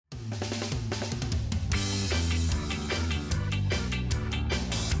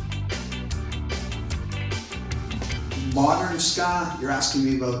modern ska, you're asking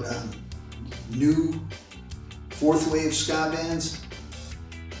me about new fourth wave ska bands.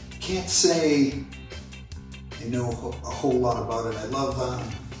 Can't say I know a whole lot about it. I love, I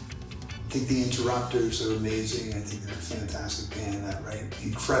think the Interrupters are amazing. I think they're a fantastic band that write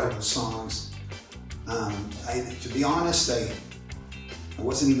incredible songs. To be honest, I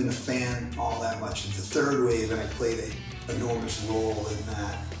wasn't even a fan all that much of the third wave, and I played an enormous role in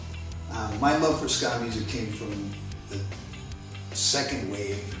that. My love for ska music came from the second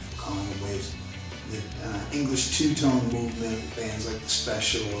wave, if we're calling them waves, the English two-tone movement, bands like the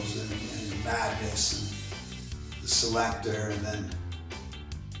Specials and Madness and the Selector, and then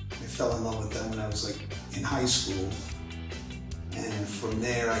I fell in love with them when I was like in high school. And from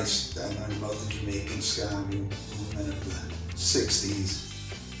there I learned about the Jamaican ska movement of the 60s.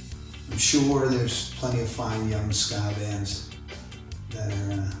 I'm sure there's plenty of fine young ska bands that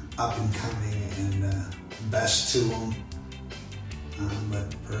are up and coming and best to them.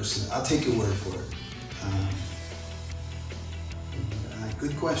 But personally, I'll take your word for it.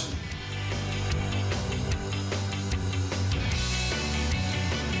 Good question.